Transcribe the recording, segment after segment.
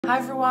Hi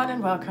everyone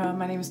and welcome,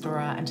 my name is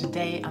Dora and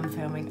today I'm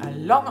filming a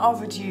long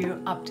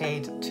overdue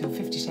update to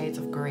 50 Shades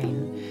of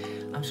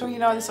Green. I'm sure you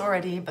know this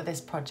already, but this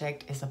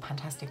project is a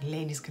Pantastic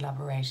Ladies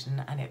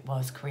collaboration and it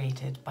was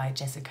created by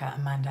Jessica,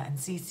 Amanda and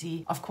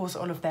Cece. Of course,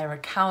 all of their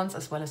accounts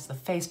as well as the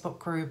Facebook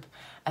group,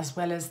 as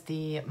well as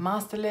the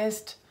master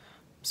list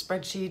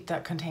spreadsheet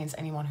that contains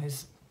anyone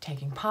who's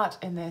taking part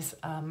in this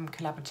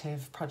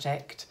collaborative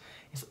project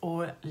is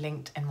all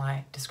linked in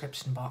my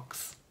description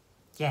box.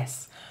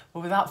 Yes, but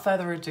without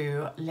further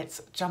ado,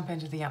 let's jump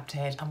into the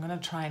update. I'm going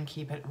to try and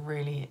keep it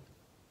really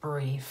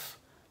brief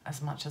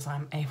as much as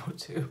I'm able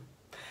to.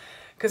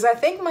 Because I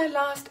think my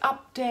last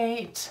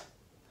update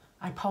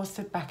I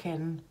posted back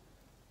in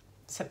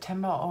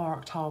September or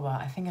October.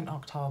 I think in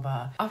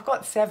October. I've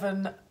got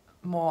 7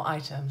 more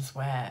items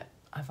where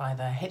I've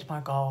either hit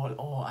my goal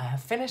or I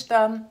have finished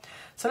them.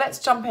 So let's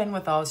jump in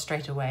with those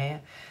straight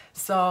away.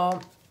 So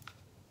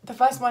the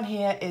first one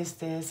here is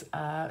this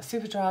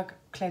Superdrug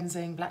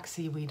Cleansing Black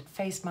Seaweed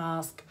Face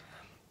Mask.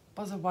 It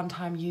was a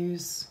one-time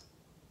use.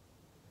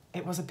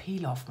 It was a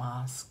peel-off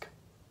mask.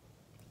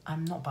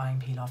 I'm not buying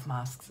peel-off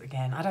masks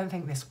again. I don't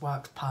think this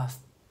works past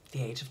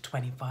the age of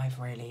 25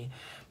 really.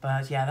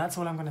 But yeah, that's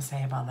all I'm going to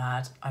say about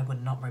that. I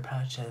would not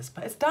repurchase,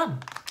 but it's done.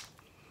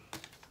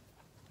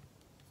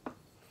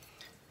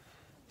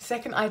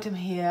 Second item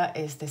here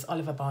is this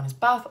Oliver Bonas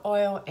bath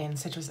oil in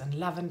citrus and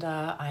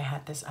lavender. I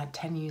had this at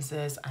 10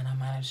 uses and I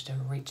managed to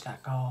reach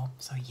that goal,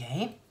 so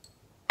yay.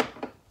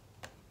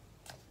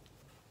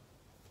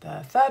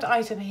 The third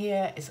item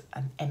here is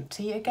an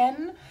empty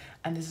again,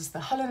 and this is the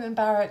Holland &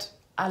 Barrett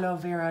Aloe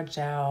Vera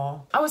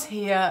Gel. I was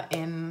here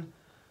in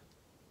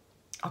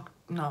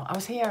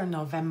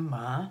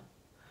November.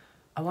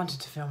 I wanted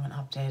to film an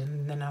update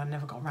and then I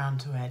never got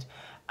around to it.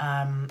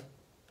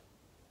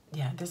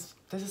 Yeah, this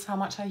is how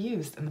much I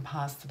used in the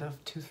past sort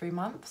of 2-3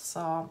 months,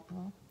 so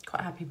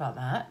quite happy about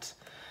that.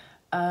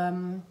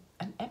 An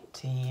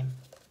empty,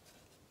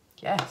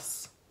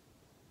 yes.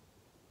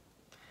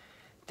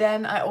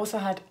 Then I also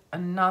had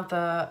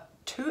another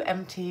 2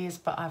 empties,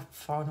 but I've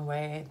thrown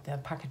away the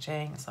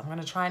packaging, so I'm going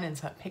to try and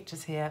insert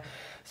pictures here.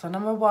 So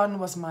number 1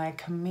 was my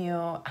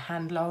Camille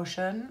hand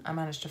lotion. I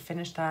managed to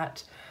finish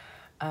that.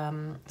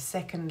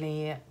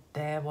 Secondly,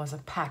 there was a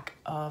pack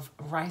of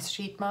rice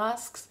sheet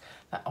masks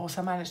that I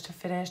also managed to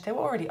finish. They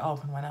were already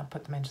open when I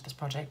put them into this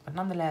project, but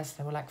nonetheless,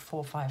 there were like 4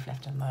 or 5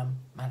 left in them.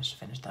 Managed to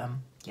finish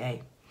them.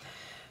 Yay.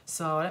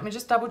 So let me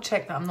just double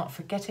check that I'm not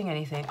forgetting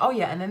anything. Oh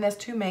yeah, and then there's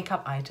 2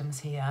 makeup items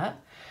here.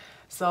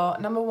 So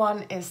number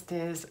 1 is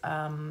this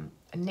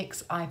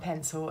NYX eye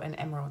pencil in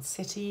Emerald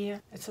City.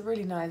 It's a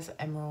really nice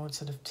emerald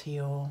sort of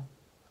teal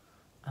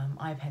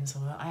eye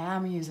pencil that I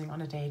am using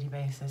on a daily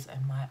basis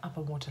in my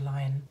upper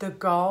waterline. The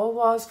goal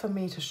was for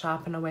me to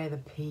sharpen away the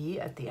P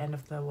at the end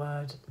of the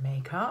word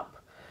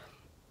makeup.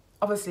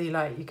 Obviously,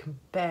 like, you can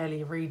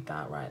barely read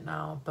that right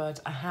now, but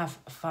I have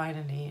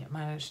finally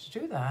managed to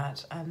do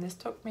that, and this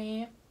took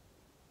me,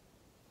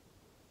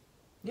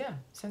 yeah,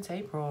 since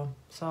April.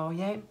 So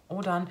yeah,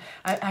 all done.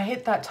 I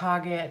hit that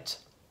target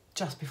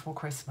just before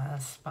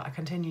Christmas, but I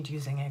continued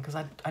using it because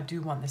I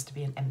do want this to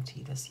be an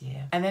empty this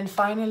year. And then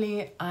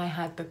finally, I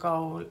had the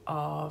goal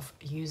of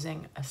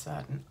using a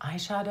certain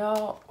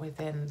eyeshadow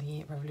within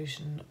the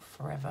Revolution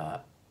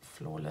Forever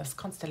Flawless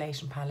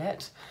Constellation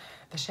palette.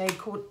 The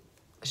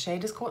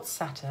shade is called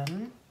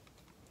Saturn,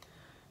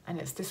 and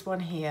it's this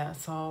one here.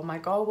 So my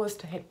goal was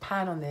to hit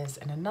pan on this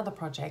in another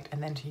project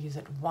and then to use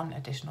it 1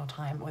 additional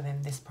time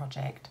within this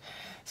project.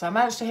 So I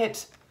managed to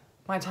hit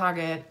my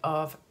target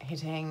of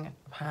hitting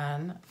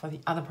pan for the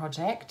other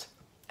project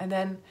and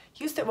then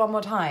used it 1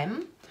 more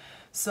time.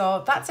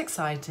 So that's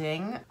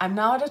exciting. I'm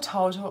now at a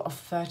total of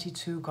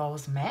 32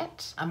 goals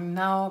met. I'm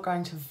now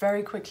going to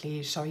very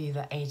quickly show you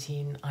the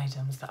 18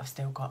 items that I've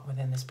still got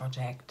within this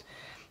project.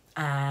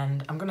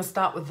 And I'm going to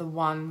start with the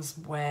ones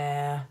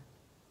where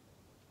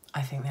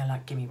I think they're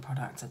like gimme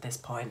products at this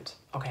point.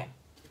 Okay.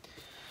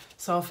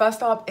 So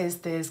first up is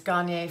this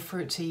Garnier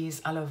Fruit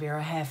Teas Aloe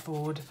Vera Hair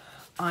Food.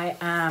 I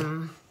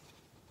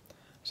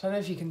don't know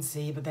if you can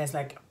see, but there's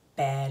like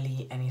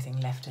barely anything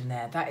left in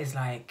there. That is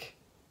like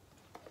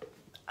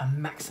a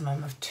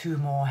maximum of 2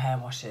 more hair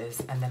washes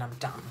and then I'm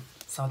done.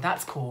 So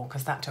that's cool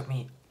because that took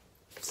me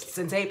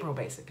since April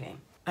basically.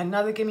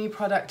 Another gimme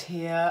product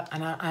here,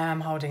 and I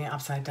am holding it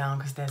upside down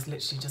because there's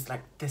literally just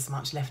like this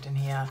much left in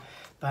here.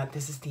 But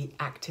this is the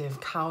Active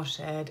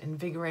Cowshed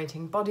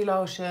Invigorating Body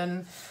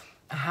Lotion.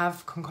 I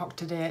have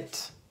concocted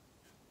it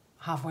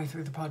halfway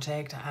through the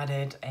project. I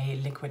added a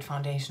liquid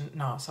foundation,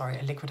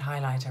 a liquid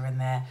highlighter in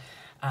there,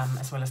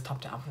 as well as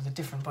topped it up with a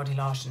different body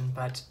lotion,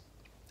 but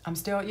I'm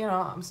still,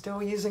 I'm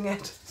still using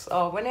it.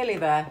 So we're nearly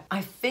there.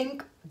 I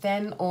think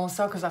then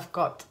also, because I've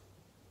got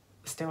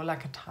still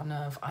like a ton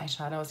of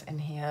eyeshadows in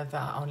here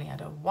that are only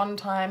at a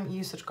 1-time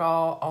usage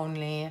goal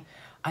only,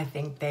 I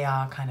think they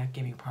are kind of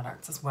gimme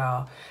products as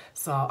well.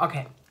 So,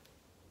 okay.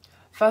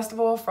 First of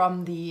all,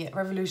 from the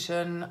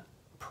Revolution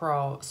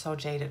Pro So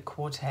Jaded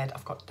Quartet,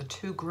 I've got the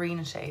 2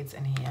 green shades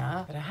in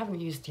here that I haven't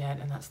used yet,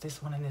 and that's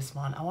this one and this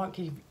one. I won't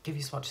give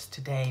you swatches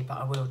today, but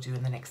I will do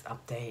in the next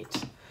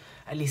update.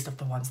 at least of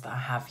the ones that I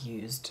have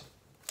used.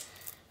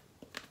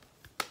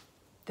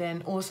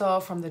 Then also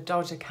from the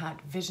Doja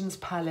Cat Visions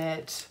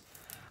palette,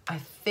 I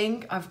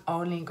think I've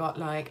only got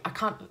like, I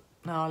can't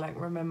now like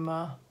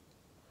remember.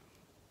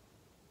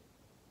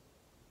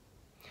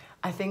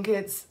 I think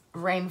it's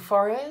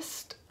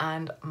Rainforest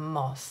and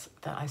Moss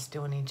that I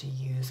still need to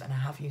use, and I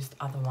have used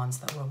other ones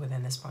that were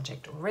within this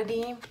project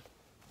already.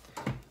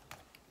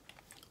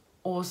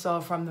 Also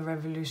from the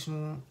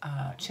Revolution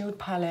Chilled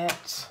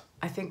palette,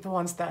 I think the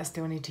ones that I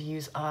still need to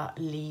use are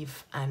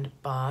Leaf and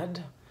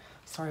Bud.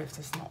 Sorry if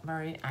this is not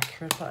very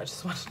accurate, but I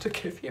just wanted to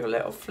give you a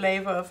little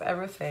flavor of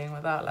everything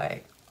without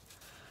like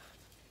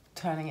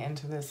turning it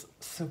into this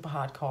super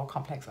hardcore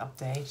complex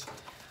update.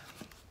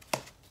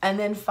 And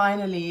then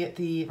finally,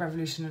 the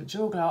Revolution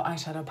Jewel Glow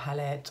eyeshadow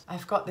palette.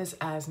 I've got this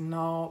as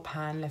No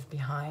Pan Left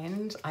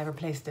Behind. I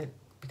replaced it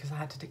because I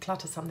had to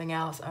declutter something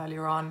else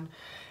earlier on.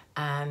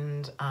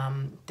 And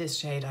this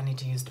shade I need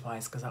to use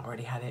twice because I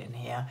already had it in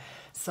here.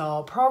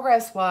 So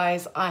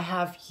progress-wise, I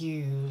have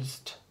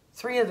used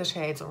 3 of the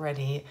shades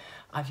already.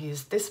 I've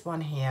used this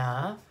one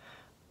here,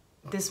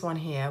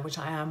 which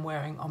I am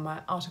wearing on my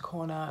outer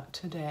corner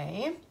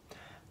today.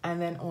 And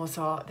then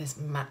also this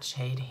matte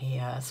shade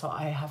here. So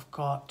I've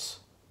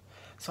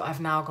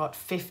now got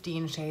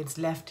 15 shades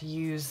left to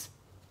use,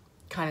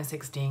 kind of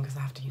 16 because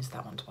I have to use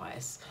that one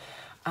twice.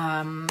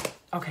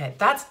 Okay,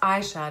 that's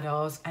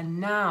eyeshadows. And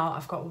now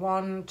I've got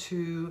 1,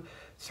 2,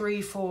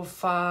 3, 4,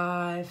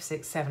 5,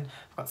 6, 7.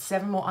 I've got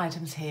 7 more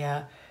items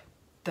here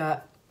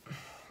that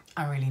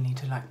I really need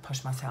to like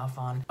push myself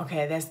on.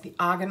 Okay, there's the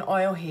argan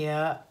oil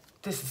here.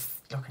 This is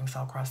looking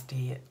so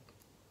crusty.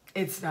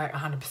 It's like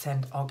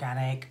 100%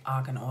 organic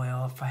argan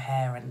oil for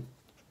hair and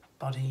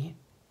body.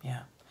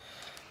 Yeah.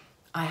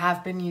 I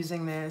have been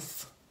using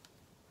this.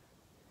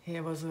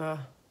 Here was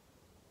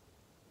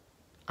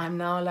I'm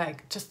now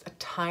like just a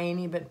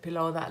tiny bit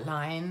below that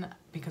line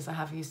because I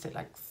have used it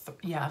like,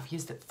 I've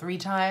used it 3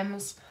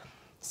 times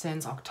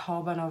since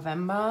October,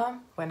 November,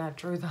 when I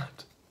drew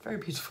that very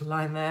beautiful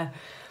line there.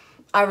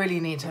 I really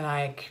need to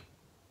like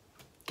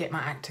get my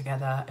act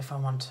together if I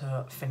want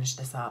to finish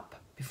this up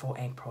before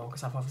April,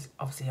 because I've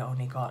obviously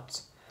only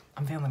got,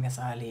 I'm filming this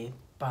early,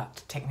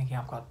 but technically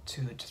I've got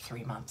 2 to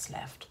 3 months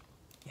left.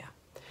 Yeah.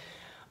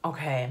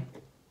 Okay,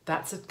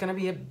 that's gonna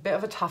be a bit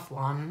of a tough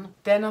one.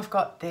 Then I've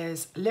got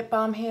this lip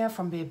balm here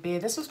from BB.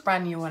 This was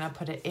brand new when I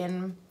put it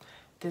in.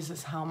 This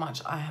is how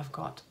much I have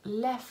got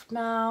left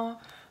now.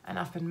 And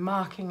I've been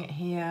marking it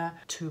here,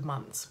 2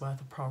 months worth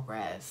of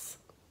progress.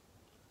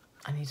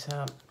 I need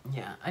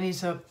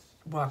to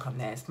work on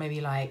this.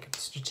 Maybe like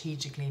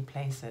strategically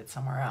place it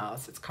somewhere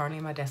else. It's currently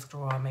in my desk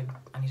drawer. Maybe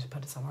I need to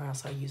put it somewhere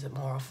else so I use it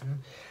more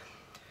often.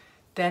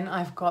 Then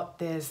I've got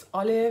this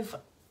olive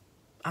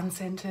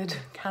unscented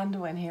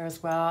candle in here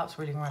as well. I was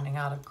really running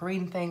out of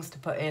green things to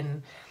put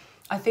in.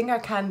 I think I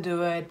can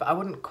do it, but I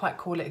wouldn't quite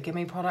call it a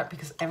gimme product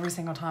because every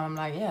single time I'm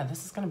like, yeah,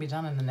 this is going to be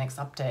done in the next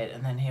update,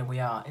 and then here we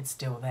are, it's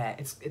still there.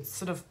 It's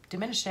sort of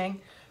diminishing,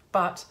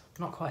 but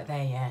not quite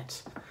there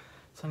yet.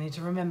 So I need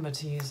to remember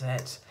to use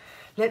it.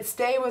 Let's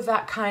stay with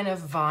that kind of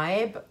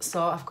vibe.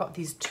 So I've got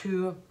these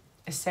 2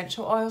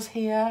 essential oils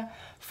here,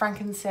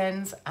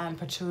 frankincense and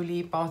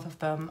patchouli, both of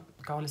them.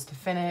 The goal is to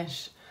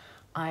finish.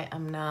 I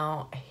am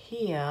now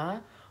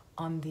here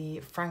on the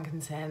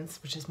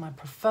frankincense, which is my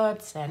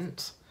preferred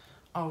scent,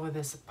 over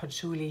this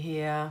patchouli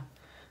here,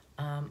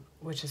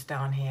 which is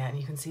down here. And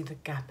you can see the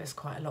gap is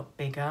quite a lot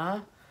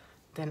bigger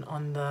than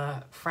on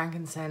the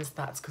frankincense.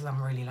 That's because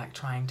I'm really like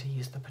trying to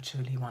use the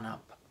patchouli one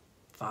up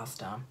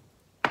faster.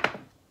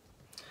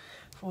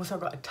 I've also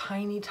got a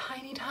tiny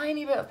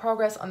bit of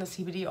progress on the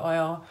CBD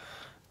oil.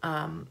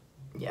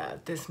 Yeah,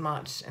 this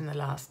much in the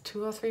last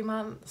 2 or 3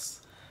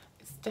 months.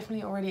 It's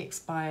definitely already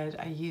expired.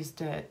 I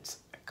used it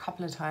a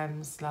couple of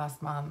times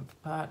last month,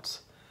 but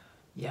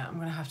yeah, I'm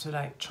gonna have to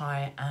like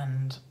try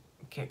and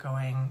keep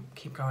going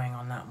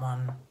on that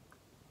one.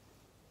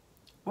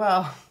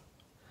 Well,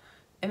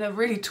 in a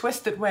really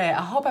twisted way.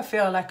 I hope I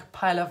feel like a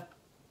pile of,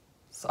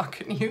 so I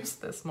can use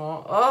this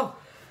more. Oh,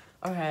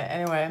 okay,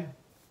 anyway.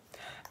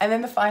 And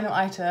then the final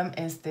item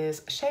is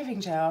this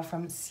shaving gel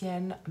from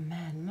Cien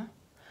Men.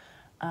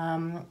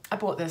 I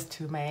bought this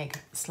to make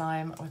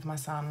slime with my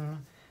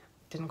son.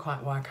 Didn't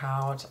quite work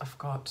out.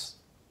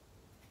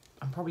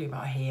 I'm probably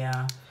about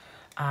here.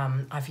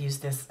 I've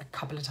used this a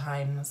couple of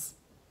times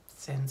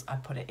since I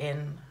put it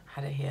in.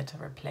 Had it here to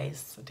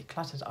replace a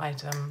decluttered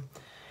item.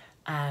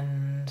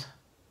 And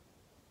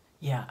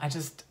yeah,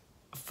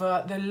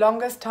 for the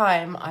longest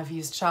time, I've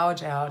used shower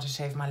gel to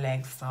shave my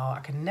legs, so I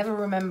can never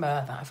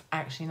remember that I've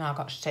actually now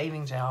got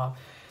shaving gel.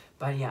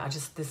 But yeah,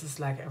 this is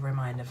like a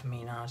reminder for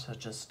me now to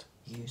just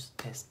use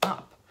this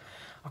up.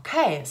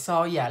 Okay,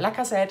 so yeah, like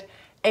I said,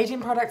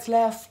 18 products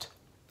left.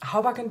 I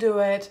hope I can do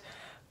it.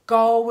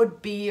 Goal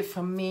would be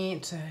for me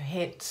to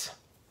hit,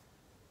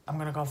 I'm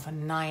gonna go for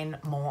 9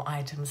 more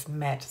items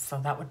met, so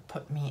that would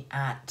put me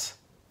at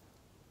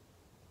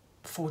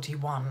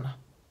 41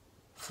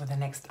 for the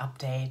next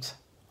update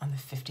on the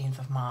 15th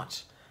of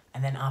March.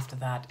 And then after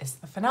that is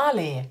the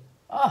finale.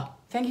 Oh,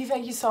 Thank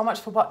you so much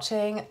for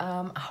watching.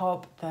 I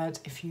hope that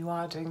if you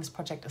are doing this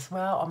project as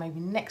well, or maybe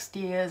next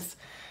year's,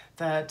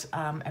 that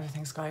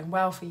everything's going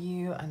well for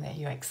you and that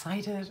you're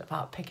excited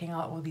about picking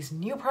out all these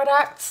new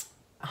products.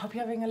 I hope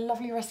you're having a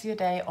lovely rest of your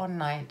day or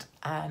night,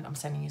 and I'm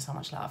sending you so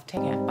much love.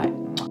 Take care. Bye.